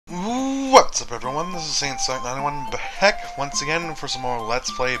What's up, everyone? This is Saiyan91 back once again for some more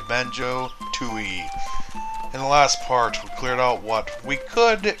Let's Play Banjo-Tooie. In the last part, we cleared out what we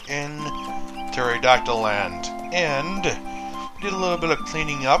could in Pterodactyl Land, and we did a little bit of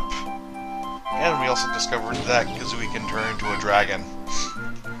cleaning up, and we also discovered that Kazooie can turn into a dragon.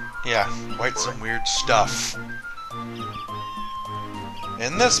 Yeah, quite some weird stuff.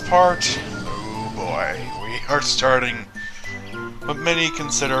 In this part, oh boy, we are starting what many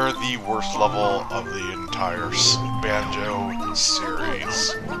consider the worst level of the entire Banjo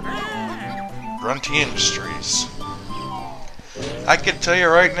series. Grunty Industries. I can tell you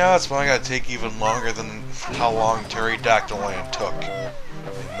right now, it's probably going to take even longer than how long Pterodactyl Land took.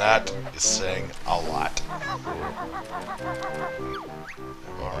 And that is saying a lot. I've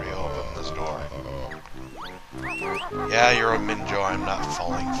already opened this door. Yeah, you're a Minjo, I'm not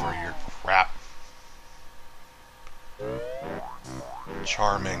falling for your crap.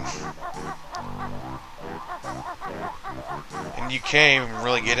 Charming. And you can't even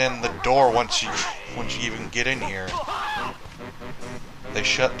really get in the door once you even get in here. They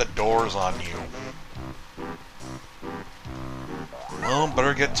shut the doors on you. Well,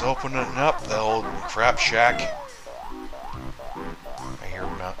 better get to opening up the old crap shack. I hear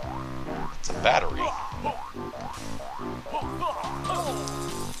about it's a battery.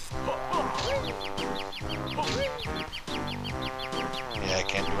 Yeah, I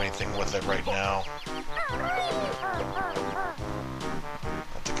can't do anything with it right now.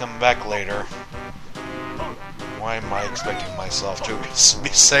 Have to come back later. Why am I expecting myself to be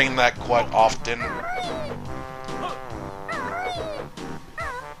saying that quite often?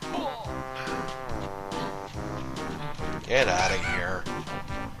 Get out of here.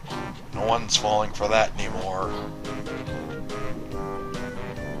 No one's falling for that anymore.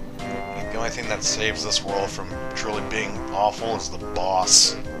 The only thing that saves this world from truly being awful is the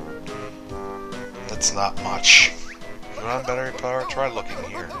boss. That's not much. You want battery power? Try looking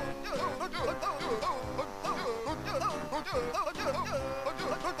here.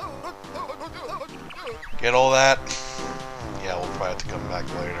 Get all that? Yeah, we'll probably have to come back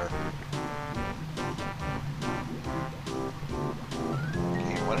later.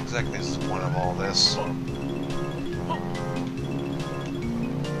 Okay, what exactly is the point of all this?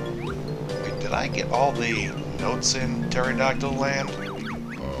 Did I get all the notes in Pterodactyl Land?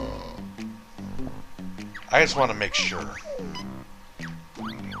 I just want to make sure.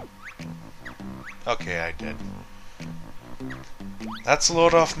 Okay, I did. That's a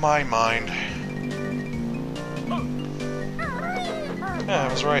load off my mind. Yeah, I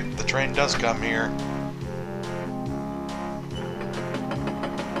was right. The train does come here.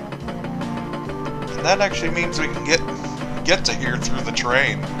 And that actually means we can get to here through the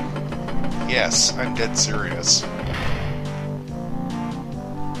train. Yes, I'm dead serious.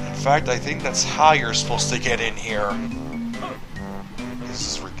 In fact, I think that's how you're supposed to get in here. This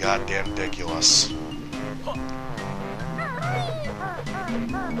is goddamn ridiculous.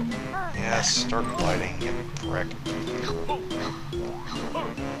 Yes, start lighting, you prick.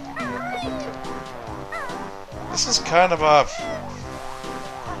 This is kind of a...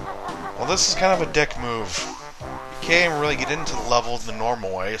 Well, this is kind of a dick move. You can't even really get into the level the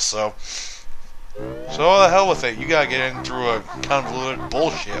normal way, so the hell with it. You gotta get in through a convoluted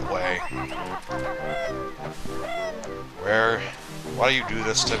bullshit way. Why do you do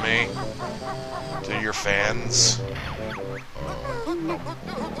this to me? To your fans? The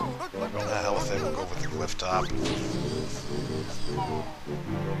hell with it. We'll go with the cliff top.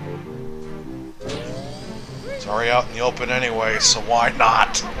 It's already out in the open anyway, so why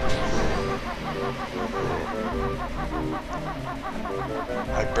not?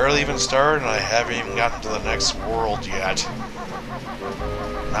 I barely even started, and I haven't even gotten to the next world yet.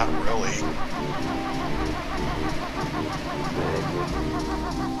 Not really.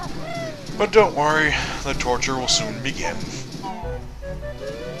 But don't worry, the torture will soon begin.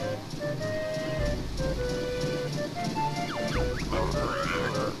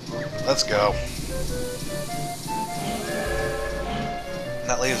 Let's go. And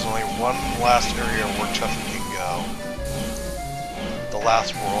that leaves only one last area where Tuffy can go. The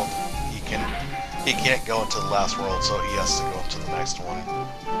last world. He can't go into the last world, so he has to go to the next one.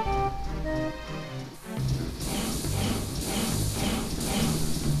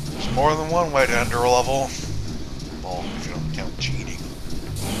 There's more than one way to enter a level. Well, if you don't count cheating.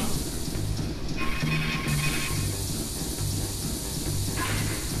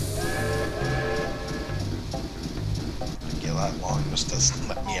 Get that long just doesn't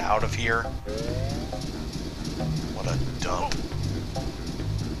let me out of here. What a dump.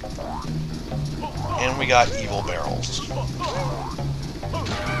 And we got evil barrels.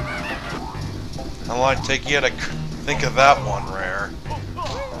 How long did it take you to think of that one, Rare?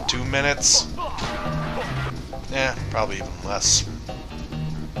 2 minutes? Eh, probably even less.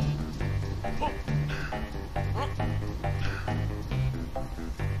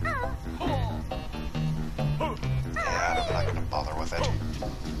 Yeah, I'm not gonna bother with it.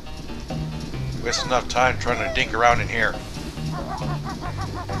 Waste enough time trying to dink around in here.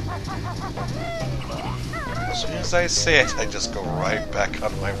 As soon as I say it, I just go right back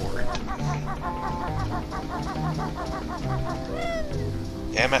on my word.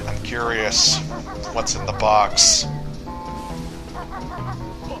 Damn it, I'm curious. What's in the box?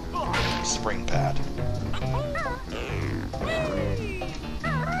 Spring pad.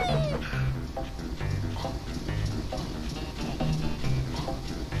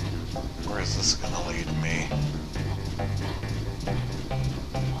 Where is this gonna lead me?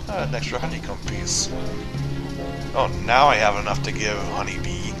 An extra honeycomb piece. Oh, now I have enough to give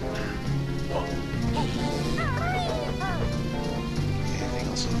Honeybee. Anything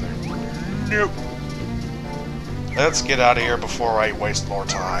else in there? Nope. Let's get out of here before I waste more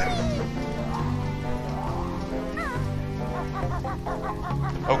time.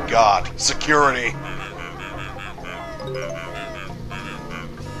 Oh God, security!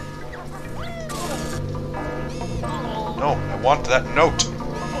 No, I want that note!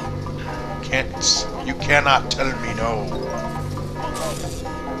 You cannot tell me no.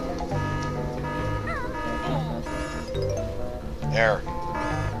 There.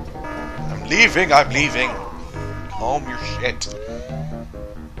 I'm leaving. Calm your shit.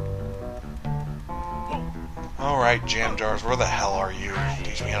 Alright, jam jars, where the hell are you?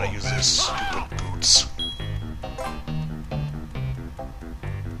 Teach me how to use these stupid boots.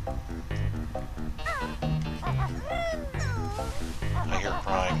 I hear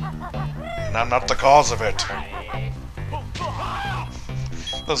crying. And I'm not the cause of it.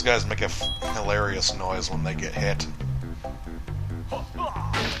 Those guys make a hilarious noise when they get hit.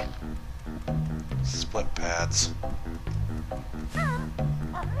 Split pads.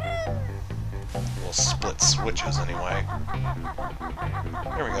 Little split switches, anyway.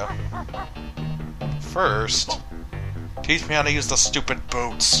 Here we go. First, teach me how to use the stupid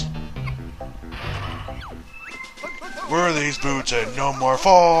boots. Wear these boots and no more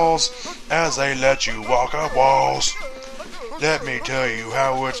falls as they let you walk up walls. Let me tell you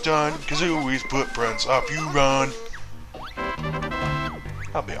how it's done, Kazooie's footprints up you run.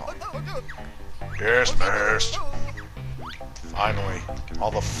 I'll be on. Dismissed. Finally,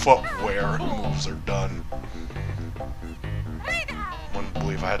 all the footwear moves are done. Wouldn't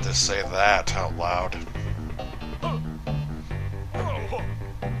believe I had to say that out loud.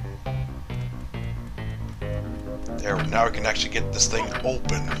 There, now we can actually get this thing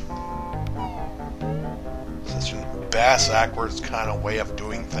open. Such a bass-backwards kind of way of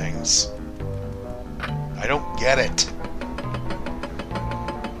doing things. I don't get it.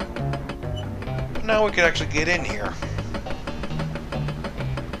 But now we can actually get in here.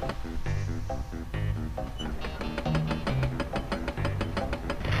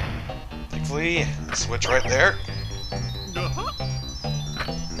 Thankfully, switch right there.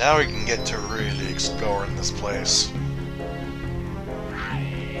 Now we can get to really exploring this place.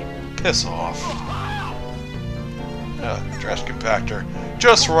 Piss off. Trash compactor.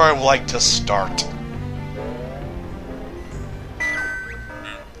 Just where I like to start.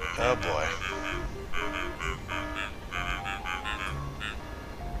 Oh boy.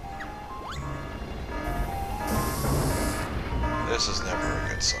 This is never a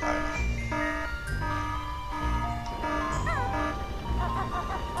good sign.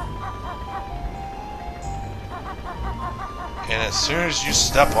 And as soon as you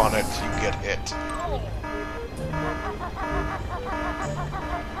step on it, you get hit.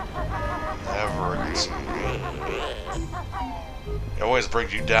 Never a good sign. It always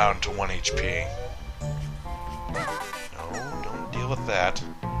brings you down to 1 HP. No, don't deal with that.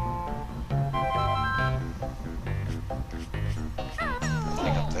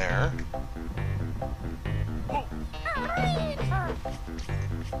 Nothing up there.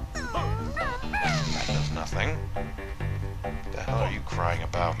 That does nothing. What the hell are you crying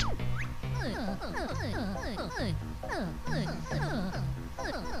about?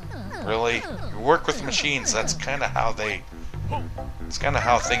 Really? You work with machines, that's kind of how they... It's kind of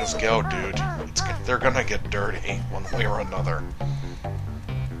how things go, dude. They're gonna get dirty, one way or another.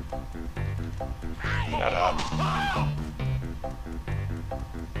 Shut up.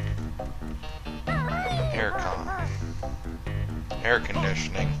 Air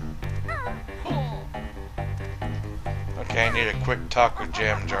conditioning. Okay, I need a quick talk with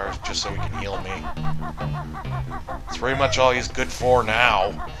Jam Jars just so he can heal me. That's pretty much all he's good for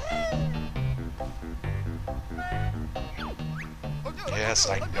now. Yes,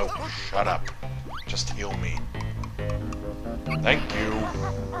 I know. Shut up. Just heal me. Thank you.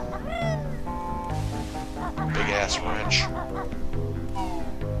 Big ass wrench.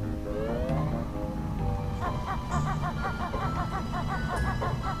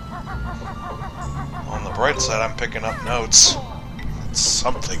 On the bright side, I'm picking up notes. It's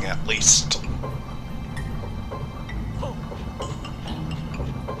something at least.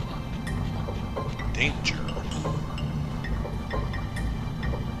 Danger.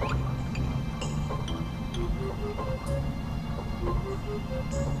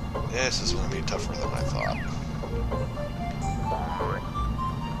 This is going to be tougher than I thought.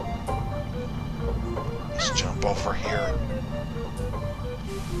 Let's jump over here.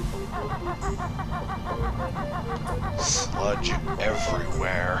 Sludge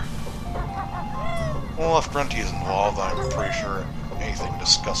everywhere. Well, if Grunty's involved, I'm pretty sure anything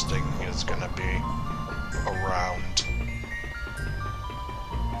disgusting is going to be around.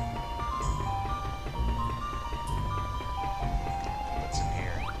 What's in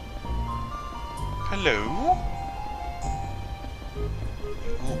here? Hello?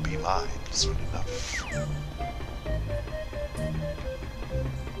 You will be mine soon enough.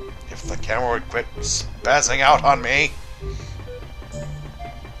 If the camera would quit spazzing out on me.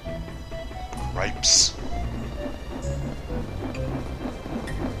 Gripes.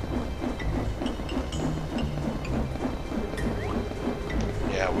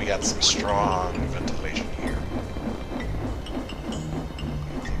 Yeah, we got some strong ventilation here.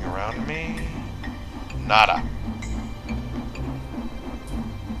 Anything around me? Nada.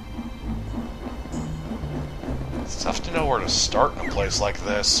 It's tough to know where to start in a place like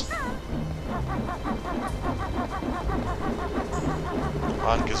this.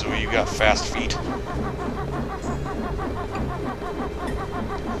 Come on, Kazooie, you got fast feet.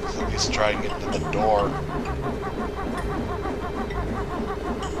 Let's at least try and get to the door.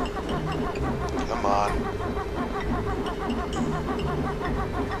 Come on.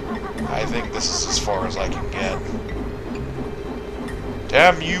 I think this is as far as I can get.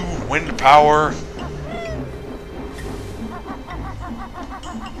 Damn you, wind power!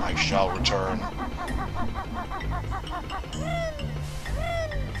 I shall return.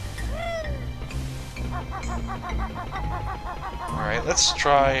 Alright, let's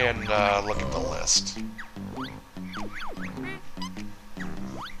try and look at the list.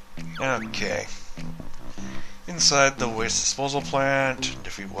 Okay. Inside the waste disposal plant,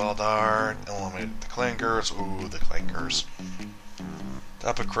 defeat Wild Art, eliminate the clankers. Ooh, the clankers.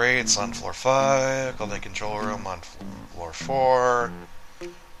 Top of crates on floor 5, Golden Control Room on floor 4,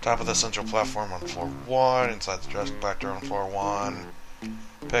 top of the central platform on floor 1, inside the dress collector on floor 1,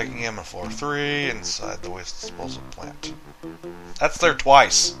 packing him on floor 3, inside the waste disposal plant. That's there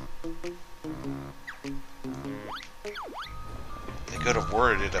twice! They could have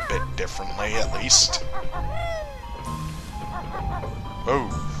worded it a bit differently, at least. Oh,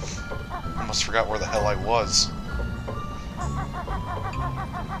 almost forgot where the hell I was.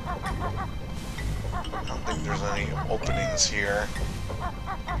 I don't think there's any openings here.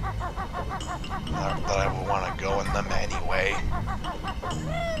 Not that I would want to go in them anyway.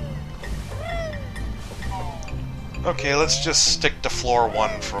 Okay, let's just stick to floor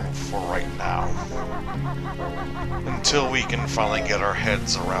 1 for right now. Until we can finally get our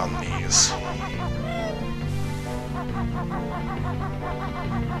heads around these.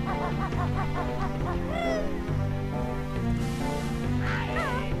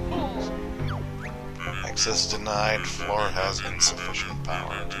 Access denied. Floor has insufficient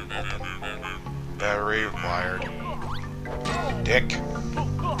power to open. Battery wired. Dick.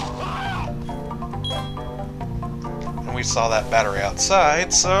 And we saw that battery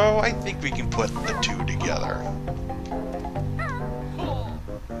outside, so I think we can put the two together.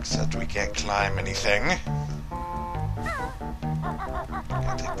 Except we can't climb anything.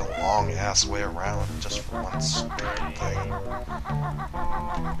 Gotta take the long ass way around just for one stupid thing.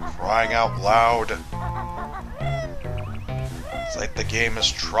 Crying out loud. It's like the game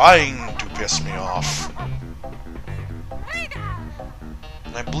is trying to piss me off.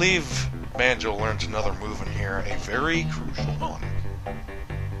 And I believe Banjo learns another move in here, a very crucial one.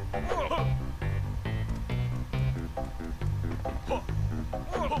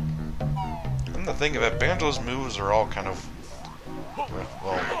 And the thing of it, Banjo's moves are all kind of,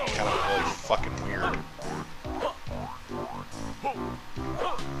 well, kind of really fucking weird.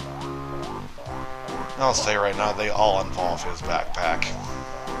 I'll say right now, they all involve his backpack.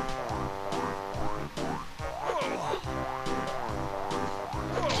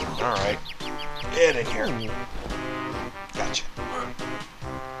 Alright. Get in here. Gotcha.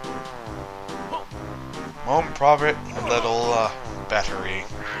 Moment profit, little battery.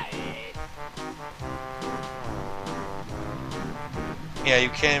 Yeah, you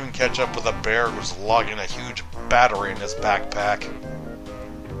can't even catch up with a bear who's lugging a huge battery in his backpack.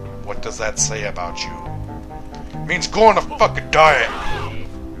 What does that say about you? It means go on a fucking diet!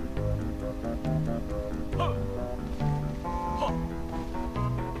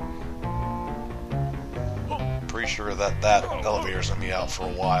 Pretty sure that elevator's gonna be out for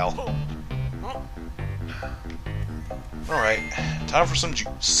a while. Alright, time for some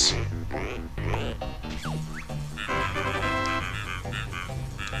juice.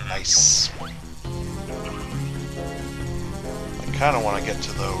 Nice. I kinda want to get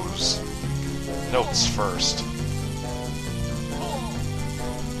to those notes first.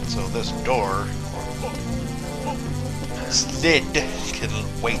 So this door slid can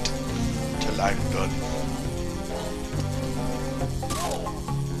wait till I'm done.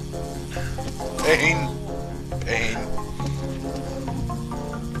 Pain! Pain.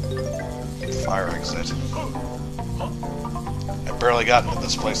 Fire exit. I barely got into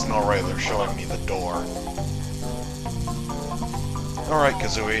this place and already they're showing me the door. Alright,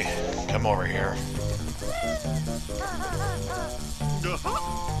 Kazooie, come over here.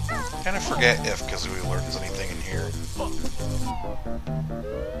 Kind of forget if Kazooie learns anything in here.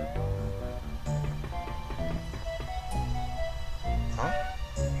 Huh?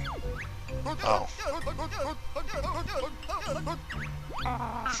 Oh.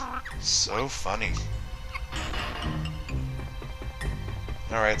 So funny.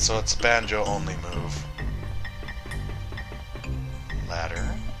 Alright, so it's Banjo only move.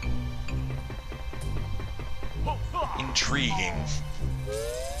 Ladder. Intriguing.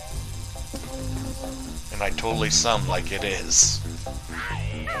 And I totally sound like it is.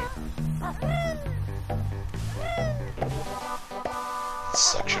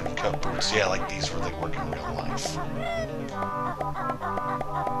 Suction cup boots. Yeah, like these really work in real life.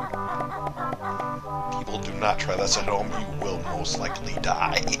 People do not try this at home, you will most likely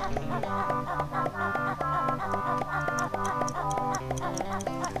die.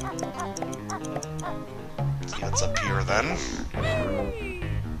 Yeah, it's up here then.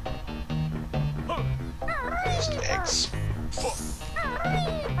 Just eggs.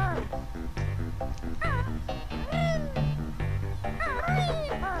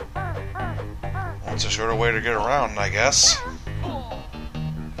 Well, it's a shorter way to get around, I guess.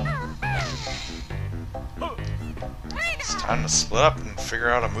 It's time to split up and figure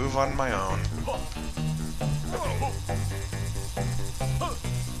out a move on my own.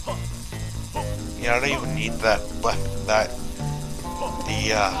 Yeah, I don't even need the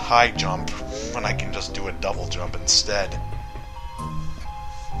high jump when I can just do a double jump instead.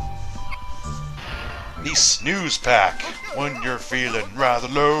 The snooze pack. When you're feeling rather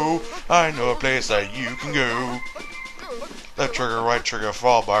low, I know a place that you can go. Left trigger, right trigger,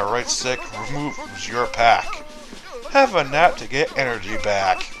 followed by right stick removes your pack. Have a nap to get energy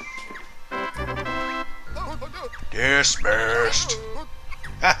back. Dismissed.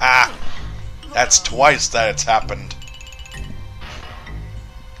 Haha. That's twice that it's happened.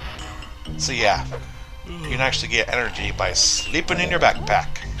 So yeah, you can actually get energy by sleeping in your backpack.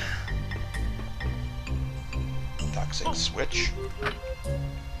 Toxic switch.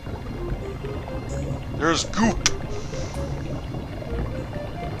 There's goop.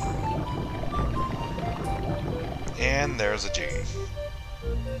 And there's a G.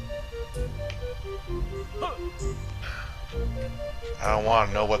 I don't want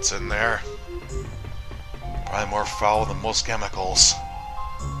to know what's in there. Probably more foul than most chemicals.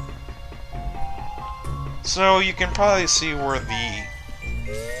 So you can probably see where the...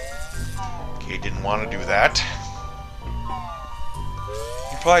 Okay, didn't want to do that. You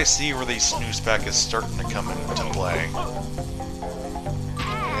can probably see where the snooze pack is starting to come into play.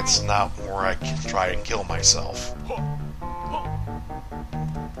 And it's not where I can try and kill myself.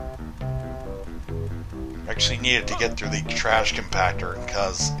 Actually needed to get through the trash compactor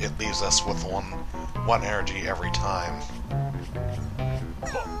because it leaves us with one energy every time.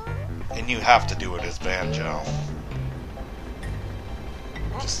 And you have to do it as Banjo.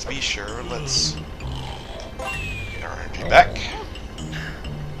 Just to be sure, let's get our energy back.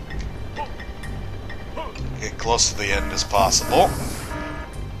 Get close to the end as possible.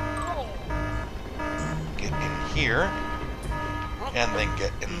 Get in here. And then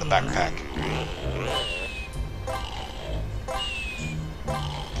get in the backpack.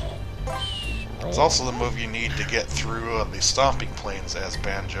 It's also the move you need to get through the stomping plains as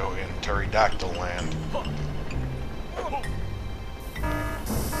Banjo in Pterodactyl Land.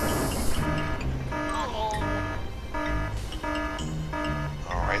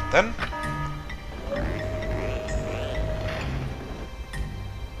 Alright then.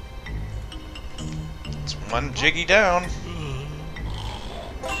 Come on, Jiggy down.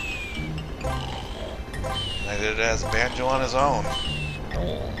 I did it as Banjo on his own.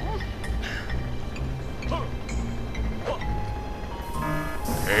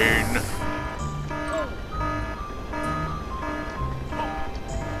 Pain.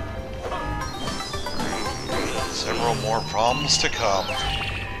 Several more problems to come.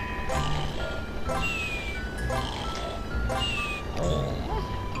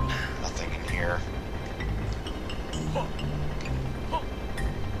 Nothing in here.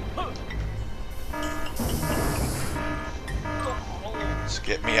 Just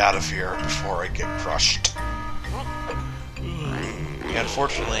get me out of here before I get crushed.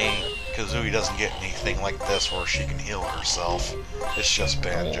 Unfortunately, Kazooie doesn't get anything like this where she can heal herself. It's just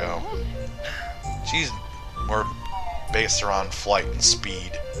Banjo. She's more based around flight and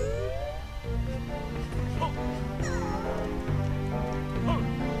speed.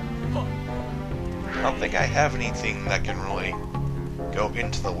 I don't think I have anything that can really go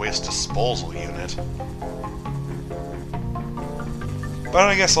into the waste disposal unit. But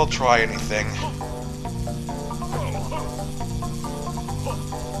I guess I'll try anything.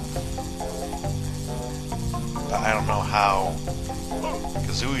 But I don't know how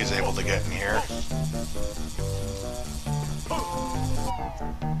Kazooie is able to get in here.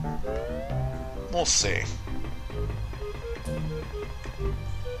 We'll see.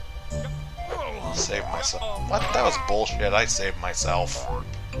 Save myself. What? That was bullshit. I saved myself.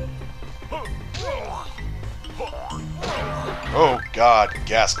 Oh god,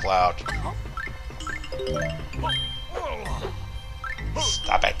 gas cloud.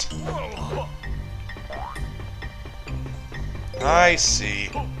 Stop it. I see.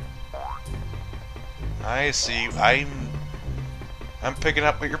 I see. I'm picking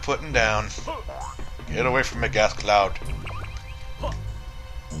up what you're putting down. Get away from me, gas cloud.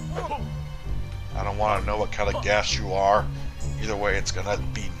 I don't want to know what kind of gas you are. Either way, it's gonna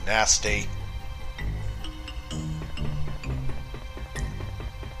be nasty.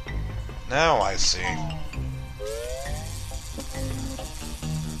 Now I see.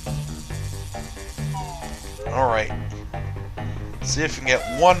 Alright. See if we can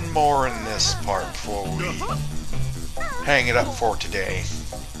get one more in this part before we hang it up for today.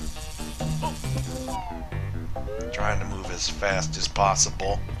 Trying to move as fast as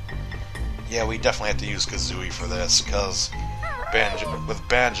possible. Yeah, we definitely have to use Kazooie for this, because with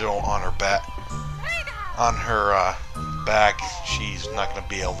Banjo on her back, she's not going to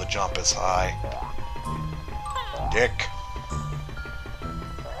be able to jump as high. Dick.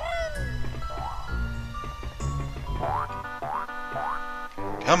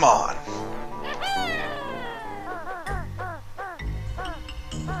 Come on.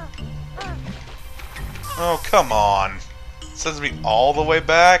 Oh, come on. Sends me all the way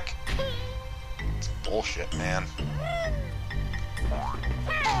back? It's bullshit, man.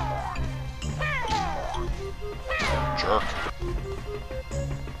 Jerk.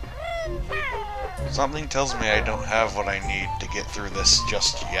 Something tells me I don't have what I need to get through this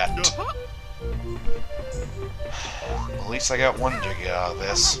just yet. At least I got one jiggy out of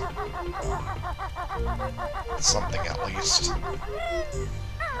this. Something at least.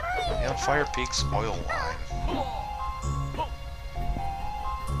 Yeah, Fire Peak's oil line.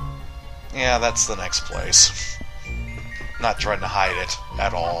 Yeah, that's the next place. Not trying to hide it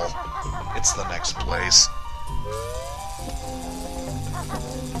at all. It's the next place.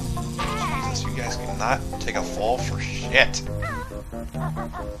 Jesus, you guys cannot take a fall for shit.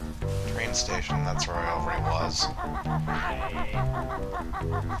 Train station, that's where I already was.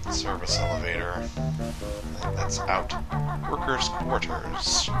 Service elevator. I think that's out. Workers'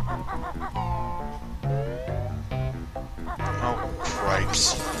 quarters. Oh,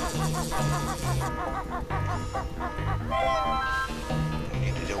 cripes. I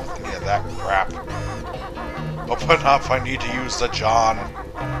need to deal with any of that crap. Open up, I need to use the John.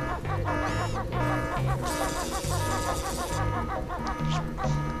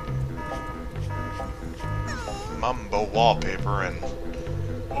 Mumbo wallpaper and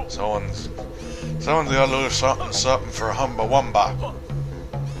someone's gotta do something for Humba Wumba.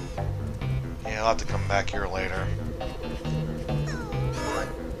 Yeah, I'll have to come back here later.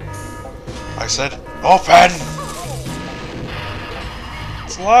 I said, open!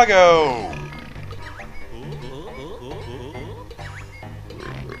 It's Lago!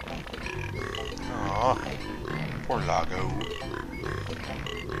 Aw, poor Lago.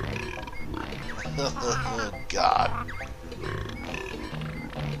 God.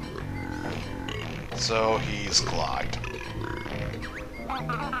 So he's Clyde.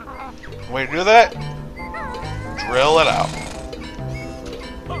 Way to do that? Drill it out.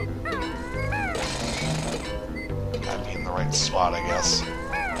 good spot, I guess.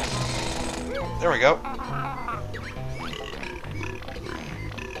 There we go.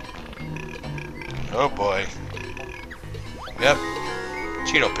 Oh boy. Yep.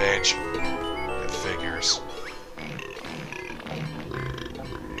 Cheeto page. It figures.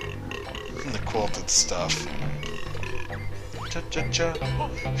 The quilted stuff. Cha-cha-cha.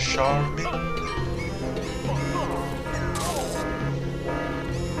 Charmin. I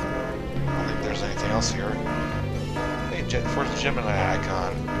don't think there's anything else here. Hey, where's the Gemini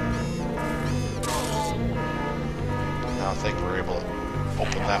icon? I don't think we're able to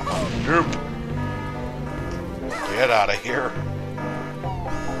open that one. Nope. Get out of here.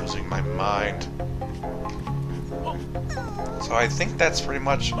 Losing my mind. So I think that's pretty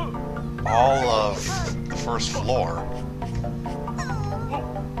much all of the first floor.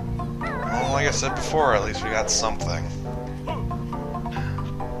 Well, like I said before, at least we got something.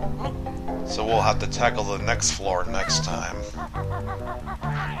 So we'll have to tackle the next floor next time.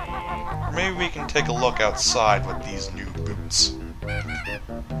 Or maybe we can take a look outside with these new boots.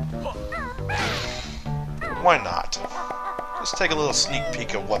 Why not? Just take a little sneak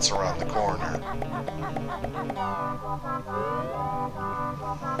peek of what's around the corner.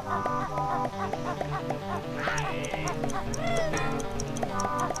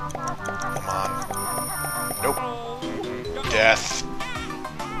 Come on. Nope. Death.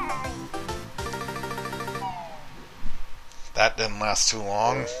 That didn't last too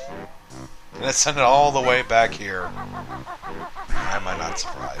long. And it sent it all the way back here. Am I not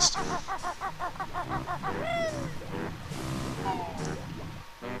surprised?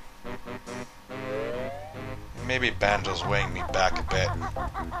 Maybe Banjo's weighing me back a bit.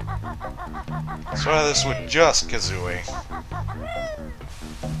 Let's try this with just Kazooie.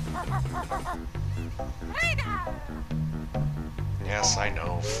 Yes, I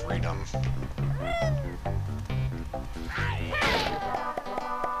know, freedom.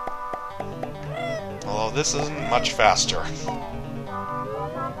 Although this isn't much faster.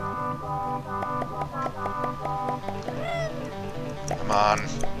 Come on.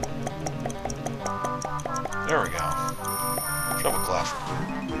 There we go. Treble clef.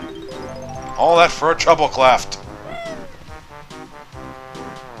 All that for a treble cleft.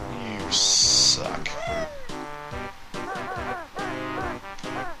 You suck.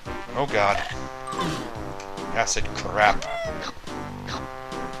 Oh god. Acid crap.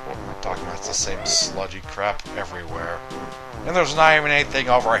 What am I talking about? It's the same sludgy crap everywhere. And there's not even anything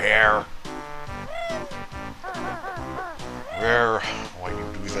over here. Where will you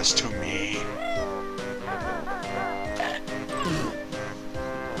do this to me?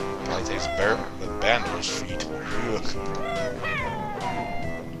 Probably takes the Banjo's feet.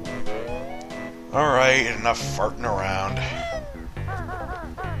 Alright, enough farting around.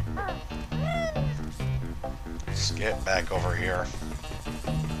 Let's get back over here.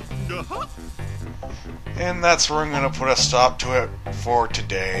 And that's where I'm going to put a stop to it for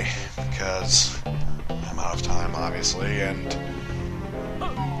today, because I'm out of time, obviously, and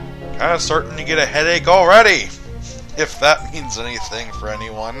kind of starting to get a headache already, if that means anything for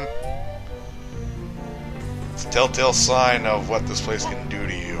anyone. It's a telltale sign of what this place can do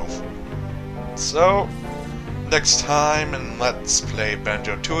to you. So, next time in Let's Play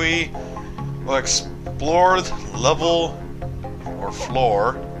Banjo-Tooie, we'll explore level, or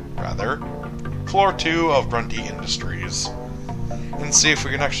floor, rather, floor 2 of Grunty Industries, and see if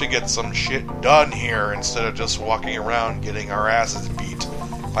we can actually get some shit done here instead of just walking around getting our asses beat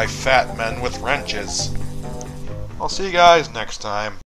by fat men with wrenches. I'll see you guys next time.